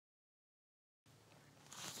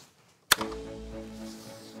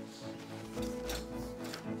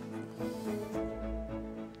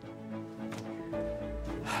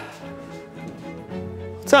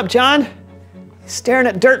What's up, John? Staring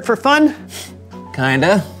at dirt for fun?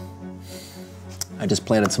 Kinda. I just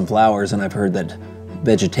planted some flowers and I've heard that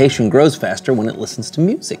vegetation grows faster when it listens to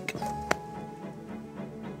music.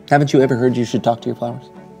 Haven't you ever heard you should talk to your flowers?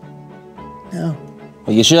 No.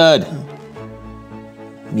 Well, you should.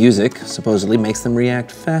 Music supposedly makes them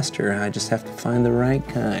react faster. I just have to find the right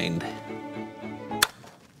kind.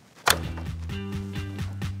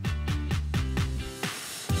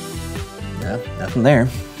 No, nothing there.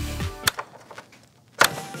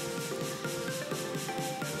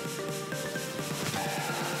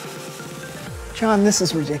 John, this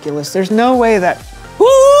is ridiculous. There's no way that... Woo-hoo!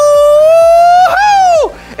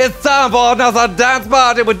 It's time for another dance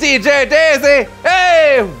party with DJ Daisy.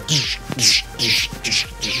 Hey!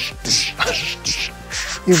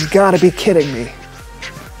 You've got to be kidding me.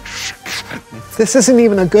 This isn't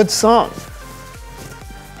even a good song.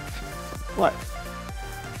 What?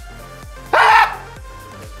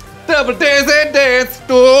 Double Daisy dance.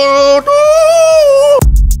 Do, do.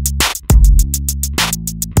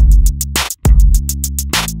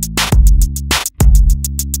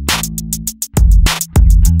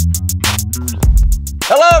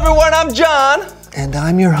 Hello, everyone. I'm John. And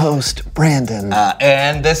I'm your host, Brandon.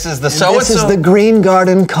 And this is the This is the Green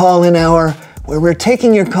Garden Call-In Hour, where we're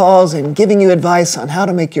taking your calls and giving you advice on how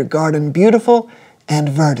to make your garden beautiful and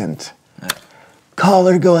verdant.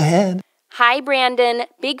 Caller, go ahead. Hi, Brandon.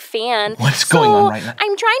 Big fan. What's going on right now?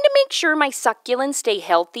 I'm trying to make sure my succulents stay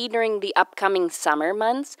healthy during the upcoming summer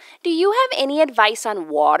months. Do you have any advice on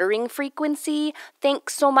watering frequency?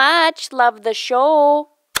 Thanks so much. Love the show.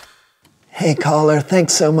 Hey, caller,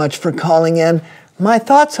 thanks so much for calling in. My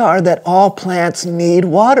thoughts are that all plants need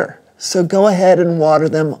water. So go ahead and water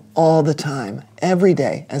them all the time, every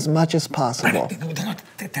day, as much as possible.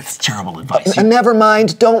 That's terrible advice. Never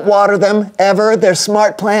mind, don't water them, ever. They're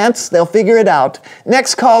smart plants. They'll figure it out.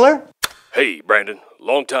 Next caller. Hey, Brandon.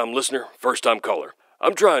 Long-time listener, first-time caller.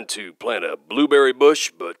 I'm trying to plant a blueberry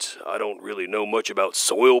bush, but I don't really know much about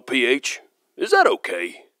soil pH. Is that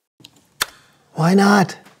okay? Why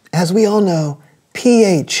not? As we all know,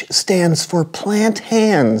 pH stands for plant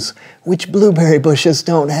hands, which blueberry bushes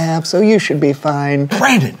don't have, so you should be fine.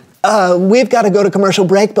 Brandon! We've got to go to commercial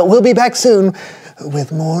break, but we'll be back soon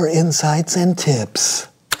with more insights and tips.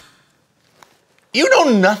 You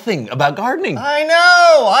know nothing about gardening. I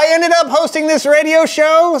know! I ended up hosting this radio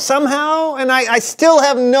show somehow, and I still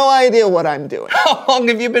have no idea what I'm doing. How long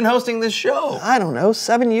have you been hosting this show? I don't know,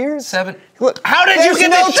 7 years? 7. Look, How did you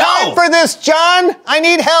get there's this no show? time for this, John! I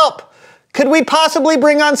need help! Could we possibly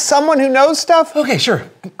bring on someone who knows stuff? Okay, sure.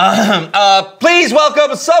 Please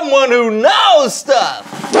welcome someone who knows stuff.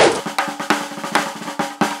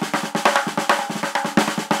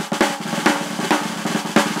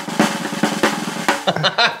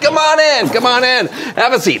 Come on in, come on in.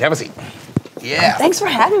 Have a seat, have a seat. Yeah. Thanks for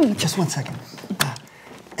having me. Just 1 second.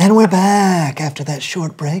 And we're back after that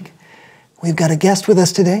short break. We've got a guest with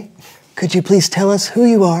us today. Could you please tell us who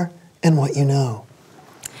you are and what you know?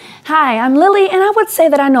 Hi, I'm Lily, and I would say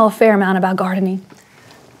that I know a fair amount about gardening.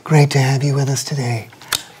 Great to have you with us today.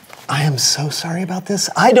 I am so sorry about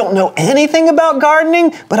this. I don't know anything about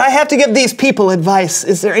gardening, but I have to give these people advice.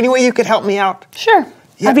 Is there any way you could help me out? Sure,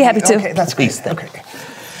 I'd be happy to. Okay, that's great. Okay.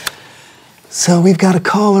 So we've got a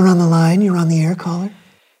caller on the line. You're on the air, caller.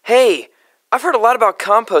 Hey, I've heard a lot about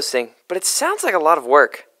composting, but it sounds like a lot of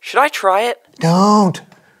work. Should I try it? Don't.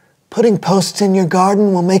 Putting posts in your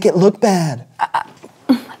garden will make it look bad.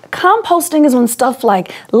 Composting is when stuff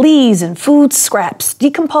like leaves and food scraps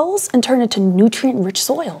decompose and turn into nutrient-rich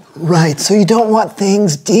soil. Right, so you don't want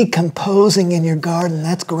things decomposing in your garden.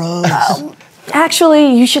 That's gross.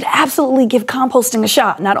 Actually, you should absolutely give composting a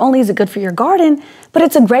shot. Not only is it good for your garden, but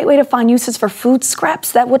it's a great way to find uses for food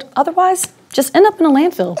scraps that would otherwise just end up in a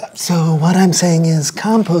landfill. So what I'm saying is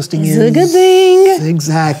composting is... a good thing.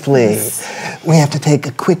 Exactly. Yes. We have to take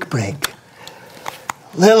a quick break.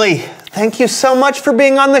 Lily, thank you so much for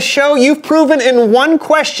being on the show. You've proven in one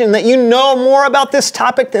question that you know more about this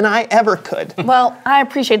topic than I ever could. Well, I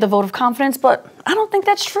appreciate the vote of confidence, but I don't think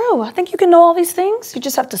that's true. I think you can know all these things. You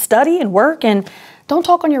just have to study and work, and don't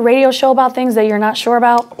talk on your radio show about things that you're not sure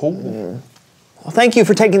about. Oh. Well, thank you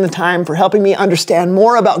for taking the time for helping me understand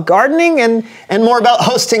more about gardening and more about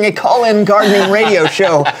hosting a call-in gardening radio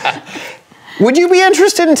show. Would you be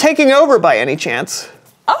interested in taking over by any chance?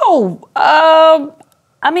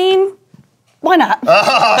 I mean, why not?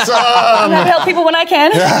 Awesome! I help people when I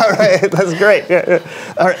can. All right, that's great.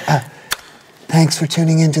 All right. Thanks for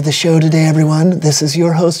tuning into the show today, everyone. This is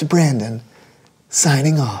your host, Brandon,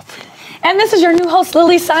 signing off. And this is your new host,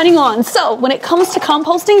 Lily, signing on. So when it comes to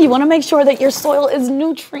composting, you want to make sure that your soil is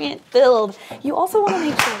nutrient-filled. You also want to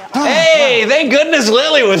make sure that... Hey, thank goodness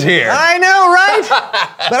Lily was here. I know,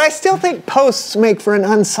 right? But I still think posts make for an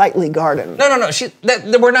unsightly garden. No.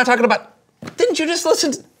 We're not talking about... Didn't you just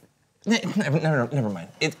listen to... No, never mind.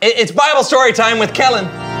 It's Bible story time with Kellen.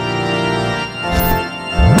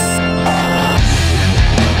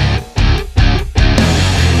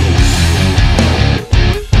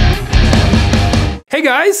 Hey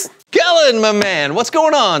guys! Kellen, my man, what's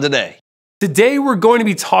going on today? Today we're going to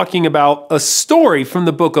be talking about a story from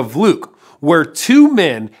the book of Luke, where two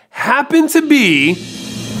men happen to be...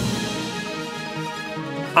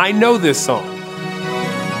 I know this song.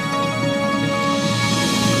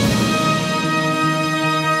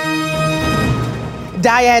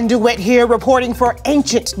 Diane DeWitt here, reporting for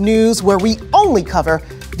Ancient News, where we only cover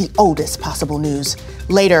the oldest possible news.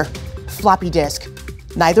 Later, floppy disk.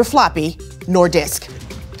 Neither floppy nor disk.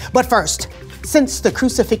 But first, since the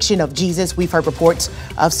crucifixion of Jesus, we've heard reports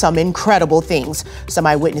of some incredible things. Some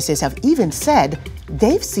eyewitnesses have even said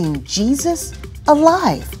they've seen Jesus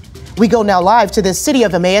alive. We go now live to the city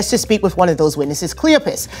of Emmaus to speak with one of those witnesses,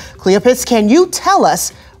 Cleopas. Cleopas, can you tell us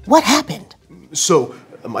what happened? So,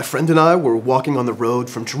 my friend and I were walking on the road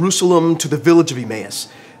from Jerusalem to the village of Emmaus.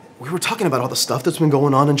 We were talking about all the stuff that's been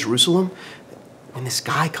going on in Jerusalem, and this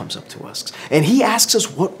guy comes up to us, and he asks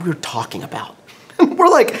us what we're talking about. And we're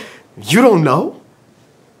like, you don't know?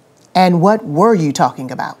 And what were you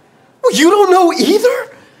talking about? Well, you don't know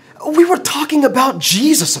either? We were talking about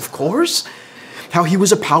Jesus, of course. How he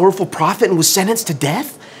was a powerful prophet and was sentenced to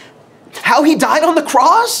death. How he died on the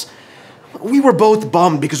cross. We were both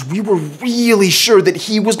bummed because we were really sure that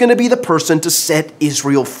he was going to be the person to set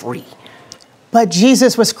Israel free. But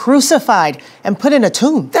Jesus was crucified and put in a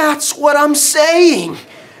tomb. That's what I'm saying.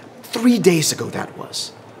 3 days ago that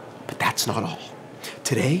was. But that's not all.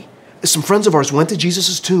 Today, some friends of ours went to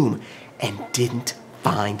Jesus' tomb and didn't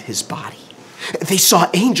find his body. They saw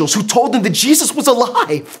angels who told them that Jesus was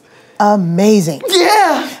alive. Amazing.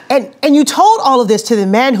 Yeah. And you told all of this to the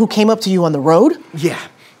man who came up to you on the road? Yeah.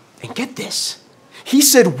 And get this. He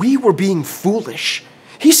said we were being foolish.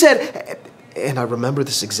 He said, and I remember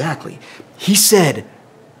this exactly, he said,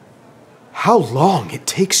 how long it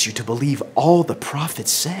takes you to believe all the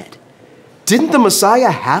prophets said. Didn't the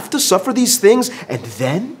Messiah have to suffer these things and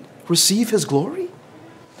then receive his glory?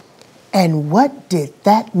 And what did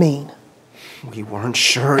that mean? We weren't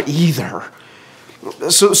sure either.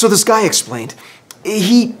 So this guy explained.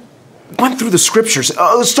 He went through the scriptures,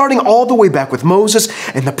 starting all the way back with Moses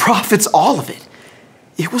and the prophets, all of it.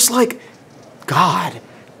 It was like God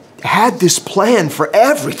had this plan for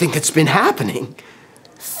everything that's been happening.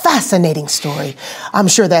 Fascinating story. I'm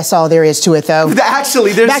sure that's all there is to it, though.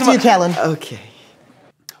 Actually, there's Back to you, Kellen. Okay.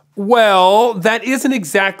 Well, that isn't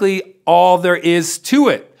exactly all there is to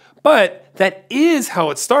it, but that is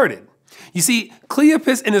how it started. You see,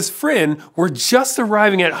 Cleopas and his friend were just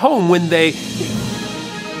arriving at home when they...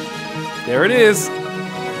 There it is.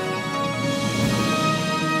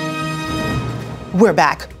 We're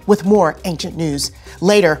back with more Ancient News.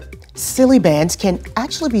 Later, silly bands can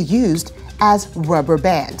actually be used as rubber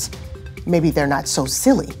bands. Maybe they're not so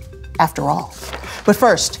silly after all. But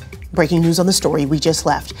first, breaking news on the story we just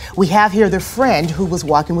left. We have here the friend who was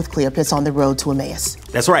walking with Cleopas on the road to Emmaus.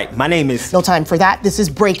 That's right. My name is... No time for that. This is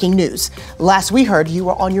breaking news. Last we heard, you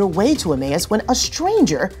were on your way to Emmaus when a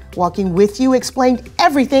stranger walking with you explained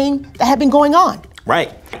everything that had been going on.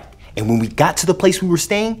 Right. And when we got to the place we were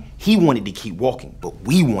staying, he wanted to keep walking, but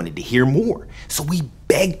we wanted to hear more. So we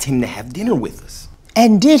begged him to have dinner with us.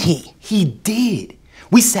 And did he? He did.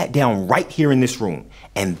 We sat down right here in this room,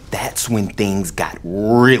 and that's when things got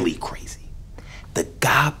really crazy. The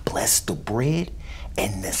guy blessed the bread,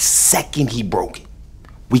 and the second he broke it,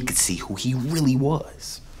 we could see who he really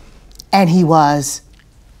was. And he was?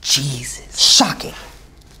 Jesus. Shocking.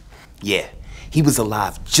 Yeah, he was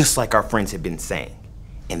alive just like our friends had been saying.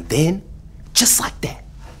 And then, just like that,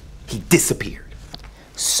 he disappeared.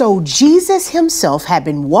 So Jesus himself had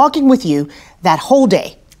been walking with you that whole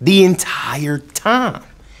day? The entire time.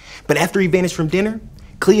 But after he vanished from dinner,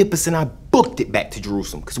 Cleopas and I booked it back to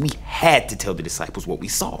Jerusalem because we had to tell the disciples what we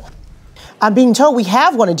saw. I'm being told we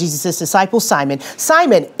have one of Jesus' disciples, Simon.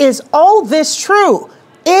 Simon, is all this true?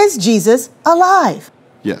 Is Jesus alive?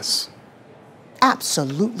 Yes.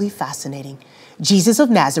 Absolutely fascinating. Jesus of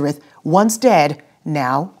Nazareth, once dead,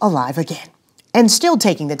 now alive again. And still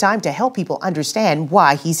taking the time to help people understand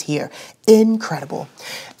why he's here. Incredible.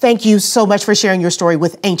 Thank you so much for sharing your story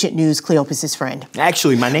with Ancient News, Cleopas' friend.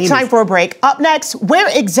 Actually, my name is... Time for a break. Up next, where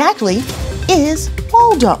exactly is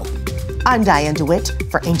Waldo? I'm Diane DeWitt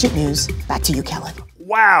for Ancient News. Back to you, Kellen.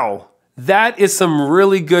 Wow, that is some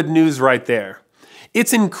really good news right there.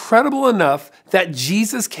 It's incredible enough that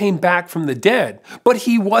Jesus came back from the dead, but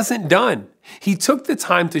he wasn't done. He took the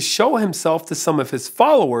time to show himself to some of his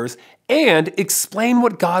followers and explain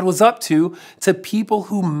what God was up to people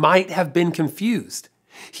who might have been confused.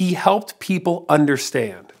 He helped people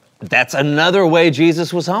understand. That's another way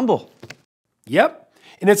Jesus was humble. Yep,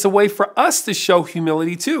 and it's a way for us to show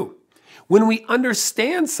humility too. When we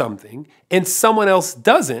understand something and someone else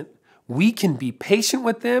doesn't, we can be patient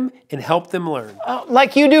with them and help them learn.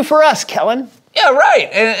 Like you do for us, Kellen. Yeah, right.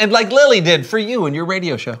 And like Lily did for you in your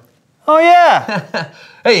radio show. Oh, yeah.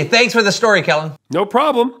 Hey, thanks for the story, Kellen. No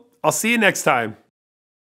problem. I'll see you next time.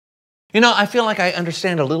 You know, I feel like I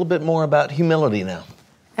understand a little bit more about humility now.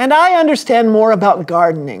 And I understand more about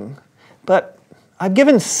gardening. But I've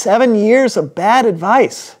given 7 years of bad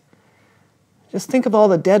advice. Just think of all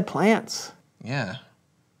the dead plants. Yeah.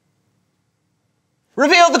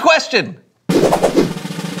 Reveal the question.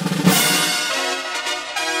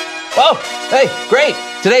 Whoa, hey, great.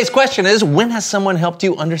 Today's question is, when has someone helped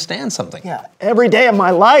you understand something? Yeah, every day of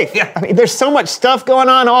my life. Yeah. I mean, there's so much stuff going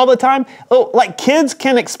on all the time. Oh, like kids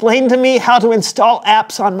can explain to me how to install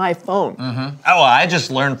apps on my phone. Mm-hmm. Oh, I just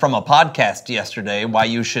learned from a podcast yesterday why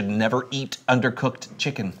you should never eat undercooked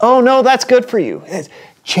chicken. Oh, no, that's good for you. It's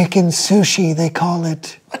chicken sushi, they call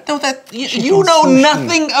it. But no, you know sushi.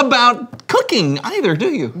 nothing about cooking either,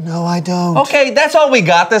 do you? No, I don't. Okay, that's all we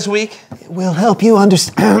got this week. We'll help you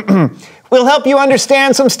understand. We'll help you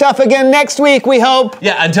understand some stuff again next week, we hope.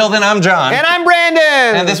 Yeah, until then, I'm John. And I'm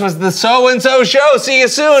Brandon. And this was the So-and-So Show. See you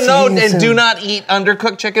soon. See you soon. Do not eat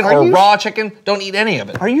undercooked chicken or raw chicken. Don't eat any of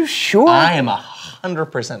it. Are you sure? I am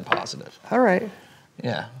 100% positive. All right.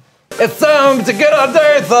 Yeah. It's time to get our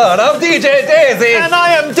days on. I'm DJ Daisy. And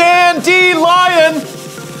I am Dan D. Lion.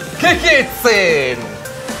 Kick it, scene.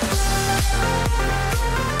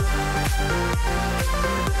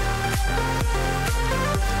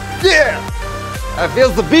 Yeah! I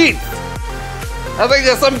feel the beats. I think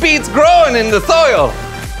there's some beats growing in the soil.